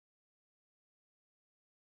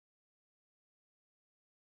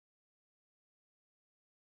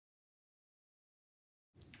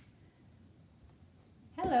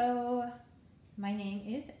Hello, my name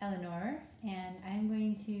is Eleanor, and I'm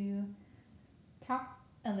going to talk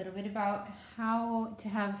a little bit about how to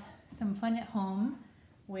have some fun at home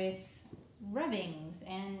with rubbings.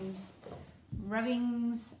 And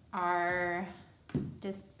rubbings are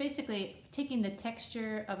just basically taking the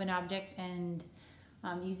texture of an object and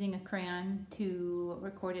using a crayon to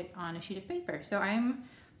record it on a sheet of paper. So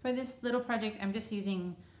for this little project, I'm just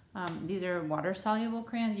using these are water-soluble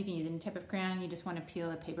crayons. You can use any type of crayon. You just want to peel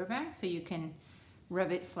the paper back so you can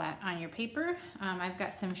rub it flat on your paper. I've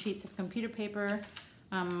got some sheets of computer paper.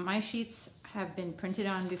 My sheets have been printed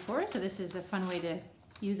on before, so this is a fun way to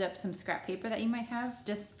use up some scrap paper that you might have.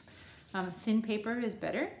 Just thin paper is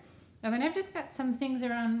better. And I've just got some things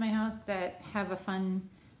around my house that have a fun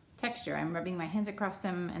texture. I'm rubbing my hands across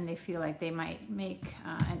them and they feel like they might make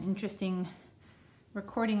an interesting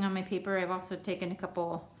recording on my paper. I've also taken a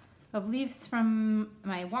couple of leaves from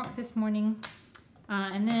my walk this morning,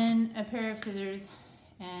 and then a pair of scissors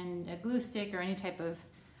and a glue stick or any type of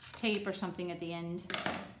tape or something at the end.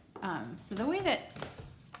 So the way that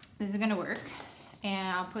this is going to work,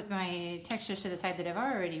 and I'll put my textures to the side that I've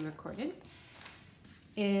already recorded,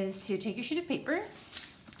 is to take your sheet of paper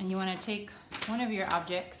and you want to take one of your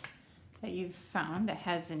objects that you've found that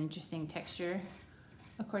has an interesting texture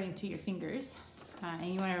according to your fingers, and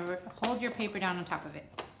you want to hold your paper down on top of it.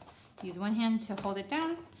 Use one hand to hold it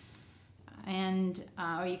down, and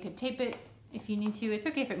or you could tape it if you need to. It's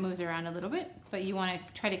okay if it moves around a little bit, but you want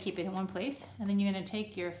to try to keep it in one place. And then you're going to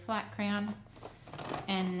take your flat crayon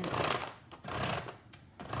and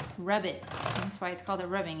rub it. That's why it's called a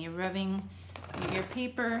rubbing. You're rubbing your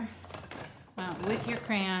paper with your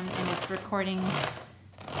crayon, and it's recording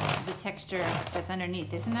the texture that's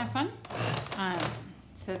underneath. Isn't that fun?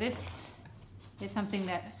 So this is something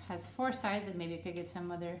that has 4 sides, and maybe I could get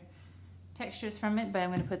some other textures from it, but I'm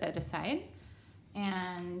going to put that aside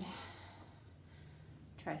and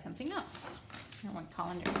try something else. My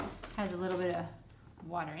colander has a little bit of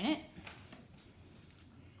water in it.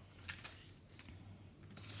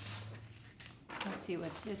 Let's see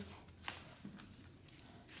what this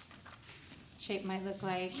shape might look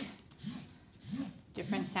like.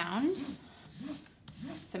 Different sound.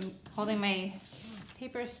 So I'm holding my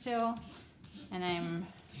paper still and I'm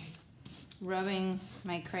rubbing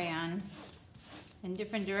my crayon in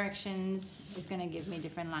different directions. Is going to give me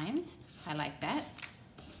different lines. I like that.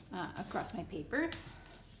 Across my paper.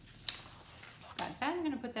 Got that. I'm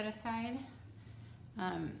going to put that aside.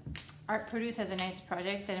 Art Produce has a nice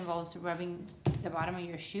project that involves rubbing the bottom of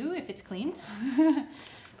your shoe if it's clean.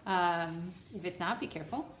 If it's not, be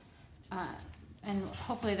careful. And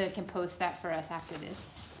hopefully they can post that for us after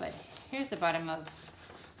this. But here's the bottom of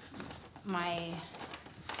my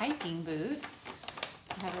hiking boots.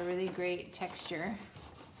 They have a really great texture.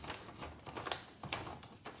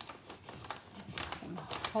 So I'm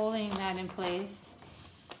holding that in place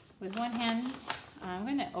with one hand. I'm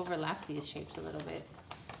going to overlap these shapes a little bit,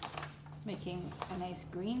 making a nice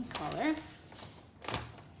green color.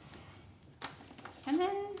 And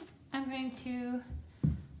then I'm going to,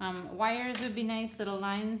 wires would be nice, little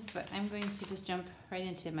lines, but I'm going to just jump right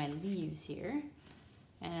into my leaves here.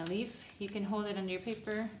 And a leaf, you can hold it under your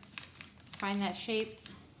paper, find that shape,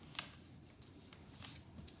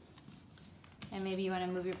 and maybe you want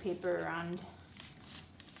to move your paper around,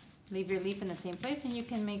 leave your leaf in the same place, and you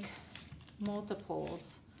can make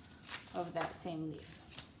multiples of that same leaf.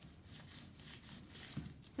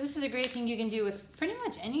 So this is a great thing you can do with pretty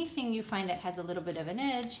much anything you find that has a little bit of an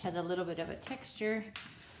edge, has a little bit of a texture,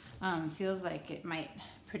 feels like it might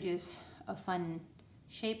produce a fun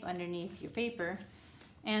shape underneath your paper.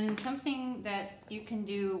 And something that you can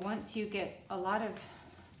do once you get a lot of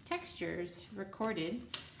textures recorded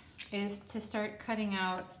is to start cutting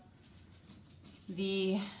out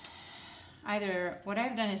either what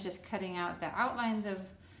I've done is just cutting out the outlines of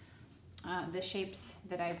the shapes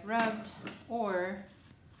that I've rubbed, or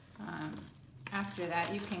after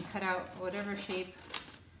that you can cut out whatever shape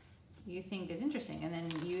you think is interesting and then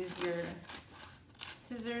use your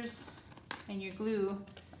scissors and your glue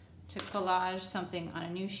to collage something on a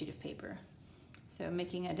new sheet of paper. So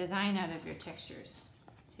making a design out of your textures.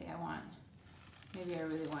 Say maybe I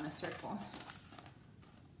really want a circle.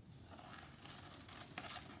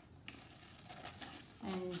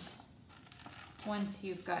 And once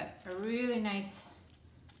you've got a really nice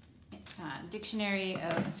dictionary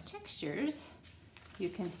of textures, you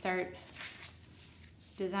can start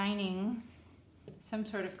designing some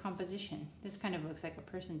sort of composition. This kind of looks like a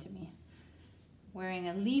person to me, wearing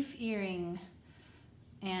a leaf earring,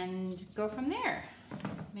 and go from there.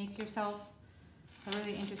 Make yourself a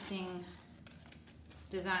really interesting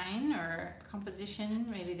design or composition.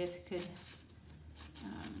 Maybe this could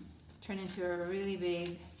turn into a really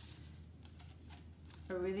big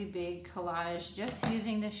collage just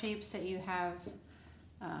using the shapes that you have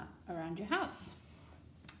around your house.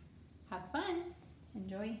 Have fun.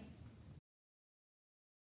 Enjoy.